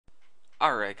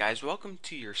Alright guys, welcome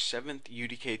to your 7th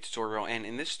UDK tutorial, and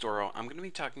in this tutorial I'm going to be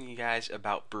talking to you guys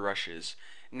about brushes.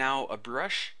 Now a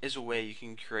brush is a way you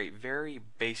can create very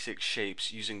basic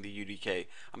shapes using the UDK.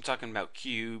 I'm talking about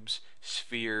cubes,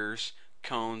 spheres,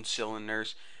 cones,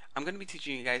 cylinders. I'm going to be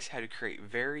teaching you guys how to create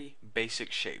very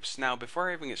basic shapes. Now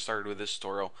before I even get started with this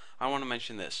tutorial, I want to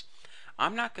mention this.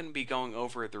 I'm not going to be going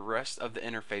over the rest of the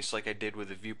interface like I did with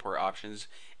the viewport options,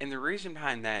 and the reason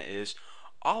behind that is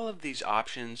all of these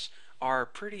options are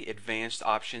pretty advanced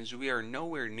options. We are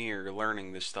nowhere near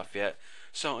learning this stuff yet.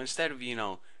 So instead of,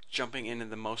 jumping into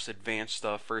the most advanced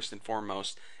stuff first and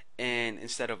foremost, and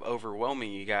instead of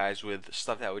overwhelming you guys with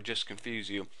stuff that would just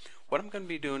confuse you, what I'm going to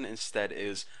be doing instead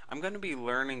is I'm going to be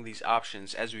learning these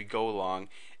options as we go along.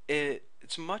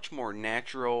 It's much more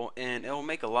natural, and it'll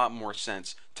make a lot more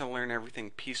sense to learn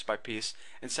everything piece by piece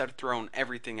instead of throwing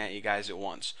everything at you guys at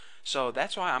once. So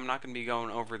that's why I'm not going to be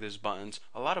going over these buttons.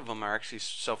 A lot of them are actually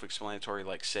self-explanatory,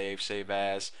 like save, save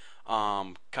as,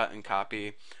 cut and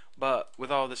copy. But with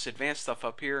all this advanced stuff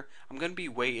up here, I'm going to be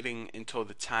waiting until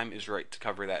the time is right to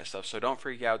cover that stuff. So don't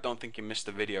freak out, don't think you missed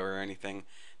the video or anything.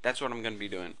 That's what I'm going to be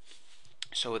doing.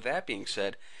 So with that being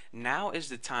said, now is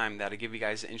the time that I give you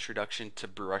guys an introduction to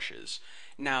brushes.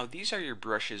 Now these are your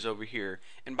brushes over here,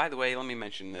 and by the way, let me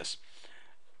mention this.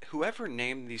 Whoever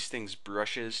named these things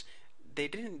brushes, they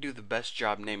didn't do the best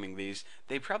job naming these.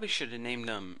 They probably should have named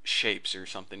them shapes or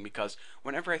something, because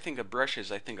whenever I think of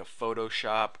brushes, I think of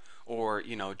Photoshop or,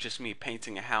 just me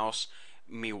painting a house,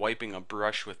 me wiping a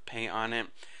brush with paint on it.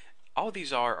 All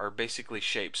these are basically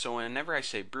shapes. So whenever I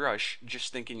say brush,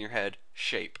 just think in your head,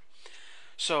 shape.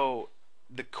 So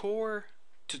the core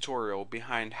tutorial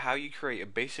behind how you create a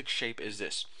basic shape is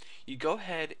this. You go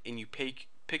ahead and you pick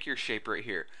your shape right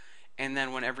here, and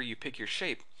then whenever you pick your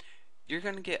shape, you're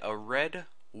going to get a red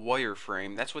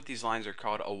wireframe. That's what these lines are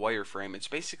called, a wireframe. It's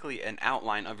basically an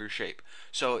outline of your shape.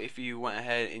 So if you went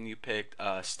ahead and you picked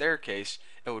a staircase,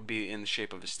 it would be in the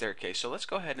shape of a staircase. So let's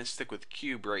go ahead and stick with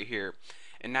cube right here,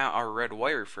 and now our red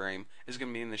wireframe is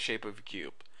going to be in the shape of a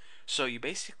cube. So you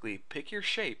basically pick your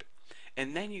shape,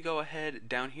 and then you go ahead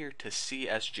down here to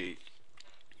CSG.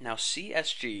 Now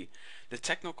CSG, the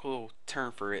technical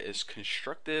term for it is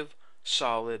constructive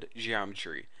solid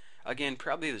geometry. Again,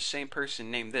 probably the same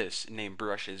person named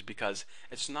brushes, because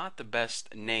it's not the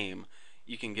best name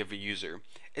you can give a user.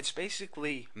 It's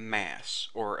basically mass,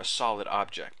 or a solid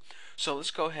object. So let's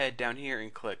go ahead down here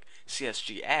and click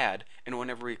CSG add, and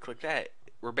whenever we click that,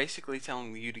 we're basically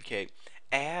telling the UDK,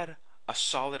 add a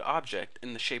solid object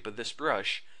in the shape of this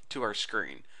brush to our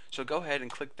screen. So go ahead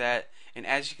and click that, and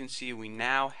as you can see, we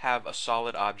now have a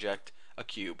solid object, a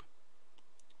cube.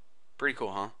 Pretty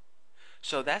cool, huh?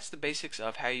 So that's the basics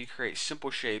of how you create simple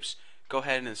shapes. Go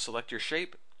ahead and select your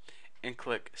shape and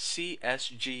click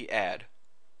CSG add.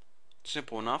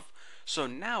 Simple enough. So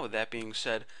now with that being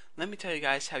said, let me tell you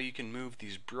guys how you can move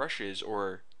these brushes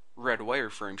or red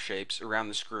wireframe shapes around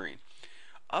the screen.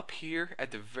 Up here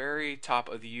at the very top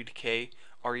of the UDK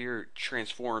are your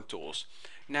transform tools.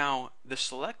 Now the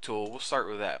select tool, we'll start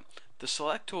with that. The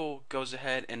select tool goes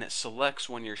ahead and it selects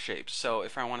one of your shapes. So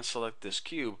if I want to select this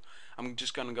cube, I'm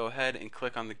just going to go ahead and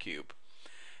click on the cube.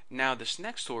 Now this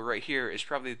next tool right here is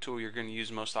probably the tool you're going to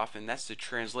use most often. That's the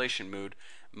translation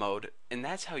mode, and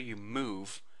that's how you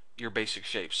move your basic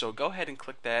shape. So go ahead and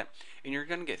click that, and you're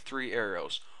going to get 3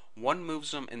 arrows. One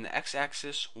moves them in the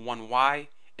x-axis, one y,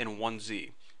 and one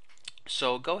z.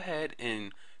 So go ahead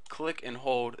and click and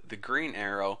hold the green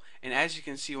arrow, and as you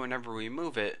can see, whenever we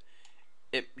move it,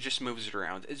 it just moves it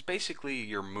around. It's basically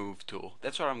your move tool.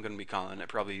 That's what I'm going to be calling it,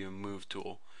 probably your move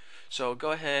tool. So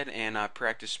go ahead and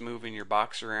practice moving your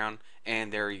box around,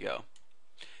 and there you go.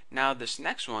 Now this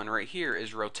next one right here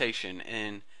is rotation,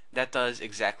 and that does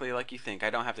exactly like you think. I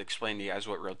don't have to explain to you guys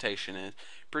what rotation is.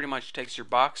 Pretty much takes your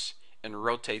box and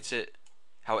rotates it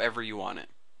however you want it.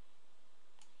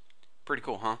 Pretty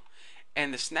cool, huh?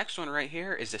 And this next one right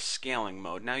here is a scaling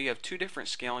mode. Now you have 2 different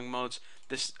scaling modes.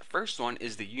 This first one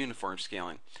is the uniform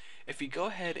scaling. If you go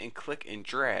ahead and click and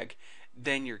drag,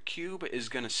 then your cube is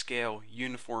going to scale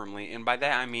uniformly, and by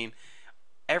that I mean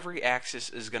every axis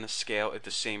is going to scale at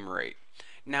the same rate.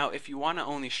 Now if you want to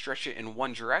only stretch it in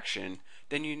one direction,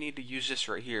 then you need to use this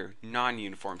right here,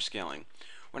 non-uniform scaling.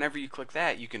 Whenever you click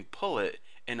that, you can pull it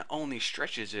and it only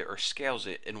stretches it or scales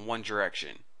it in one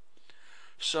direction.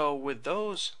 So with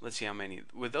those, let's see how many,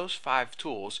 with those 5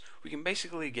 tools, we can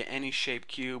basically get any shape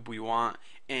cube we want,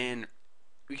 and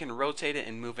we can rotate it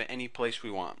and move it any place we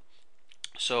want.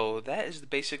 So that is the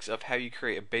basics of how you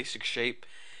create a basic shape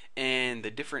and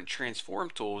the different transform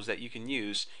tools that you can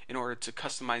use in order to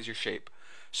customize your shape.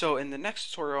 So in the next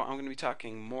tutorial, I'm going to be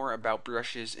talking more about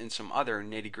brushes and some other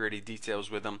nitty-gritty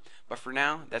details with them. But for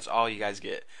now, that's all you guys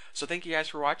get. So thank you guys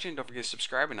for watching. Don't forget to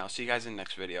subscribe, and I'll see you guys in the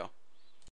next video.